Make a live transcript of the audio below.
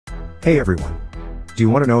Hey everyone! Do you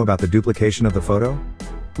want to know about the duplication of the photo?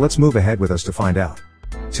 Let's move ahead with us to find out.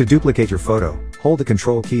 To duplicate your photo, hold the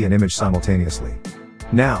Control key and image simultaneously.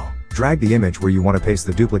 Now, drag the image where you want to paste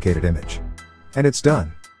the duplicated image. And it's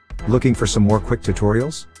done. Looking for some more quick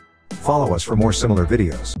tutorials? Follow us for more similar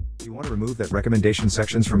videos. Do you want to remove that recommendation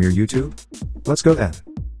sections from your YouTube? Let's go then.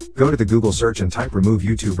 Go to the Google search and type remove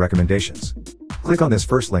YouTube recommendations. Click on this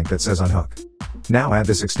first link that says unhook. Now add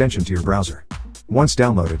this extension to your browser. Once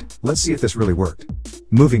downloaded, let's see if this really worked.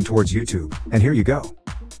 Moving towards YouTube, and here you go.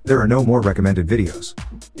 There are no more recommended videos.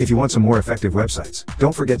 If you want some more effective websites,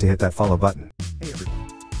 don't forget to hit that follow button. Hey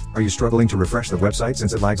everyone! Are you struggling to refresh the website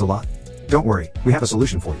since it lags a lot? Don't worry, we have a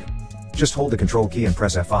solution for you. Just hold the Control key and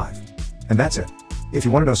press F5. And that's it. If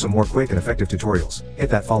you want to know some more quick and effective tutorials, hit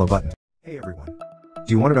that follow button. Hey everyone!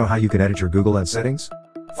 Do you want to know how you can edit your Google Ads settings?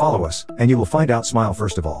 Follow us, and you will find out. Smile.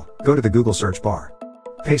 First of all, go to the Google search bar.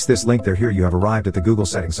 Paste this link there. Here you have arrived at the Google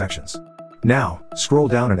settings sections. Now, scroll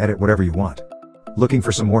down and edit whatever you want. Looking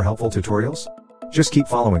for some more helpful tutorials? Just keep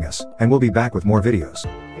following us, and we'll be back with more videos.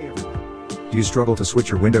 Hey everyone! Do you struggle to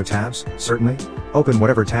switch your window tabs? Certainly. Open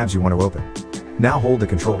whatever tabs you want to open. Now hold the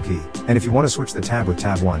Control key, and if you want to switch the tab with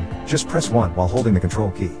tab 1, just press 1 while holding the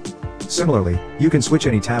Control key. Similarly, you can switch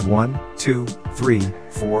any tab 1, 2, 3,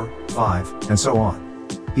 4, 5, and so on.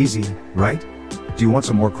 Easy, right? Do you want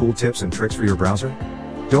some more cool tips and tricks for your browser?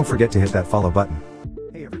 Don't forget to hit that follow button.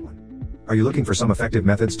 Hey everyone! Are you looking for some effective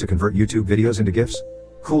methods to convert YouTube videos into GIFs?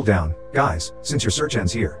 Cool down, guys, since your search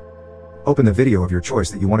ends here. Open the video of your choice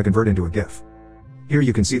that you want to convert into a GIF. Here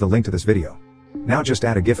you can see the link to this video. Now just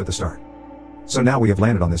add a GIF at the start. So now we have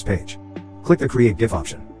landed on this page. Click the Create GIF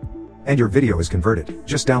option. And your video is converted.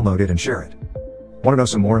 Just download it and share it. Want to know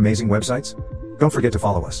some more amazing websites? Don't forget to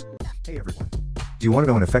follow us. Hey everyone! Do you want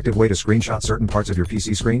to know an effective way to screenshot certain parts of your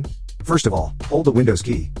PC screen? First of all, hold the Windows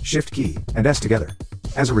key, Shift key, and S together.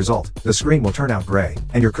 As a result, the screen will turn out gray,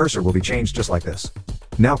 and your cursor will be changed just like this.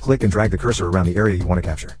 Now click and drag the cursor around the area you want to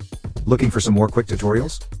capture. Looking for some more quick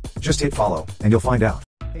tutorials? Just hit follow, and you'll find out.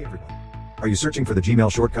 Hey everyone! Are you searching for the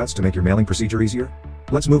Gmail shortcuts to make your mailing procedure easier?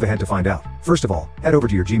 Let's move ahead to find out. First of all, head over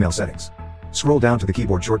to your Gmail settings. Scroll down to the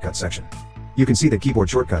keyboard shortcuts section. You can see that keyboard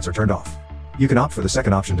shortcuts are turned off. You can opt for the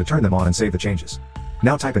second option to turn them on and save the changes.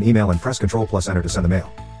 Now type an email and press Ctrl plus Enter to send the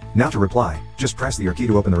mail. Now to reply, just press the R key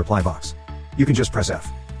to open the reply box. You can just press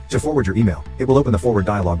F. To forward your email, it will open the forward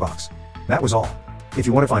dialog box. That was all. If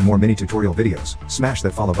you want to find more mini tutorial videos, smash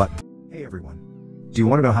that follow button. Hey everyone! Do you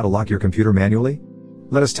want to know how to lock your computer manually?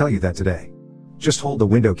 Let us tell you that today. Just hold the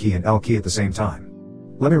Window key and L key at the same time.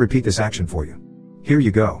 Let me repeat this action for you. Here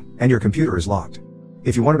you go, and your computer is locked.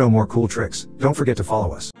 If you want to know more cool tricks, don't forget to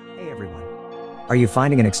follow us. Hey everyone! Are you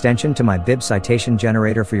finding an extension to my bib citation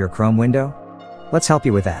generator for your Chrome window? Let's help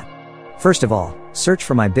you with that. First of all, search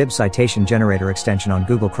for my bib citation generator extension on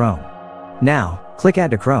Google Chrome. Now, click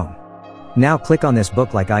Add to Chrome. Now click on this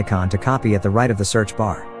book-like icon to copy at the right of the search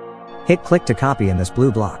bar. Hit click to copy in this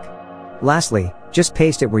blue block. Lastly, just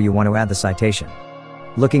paste it where you want to add the citation.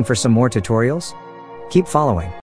 Looking for some more tutorials? Keep following.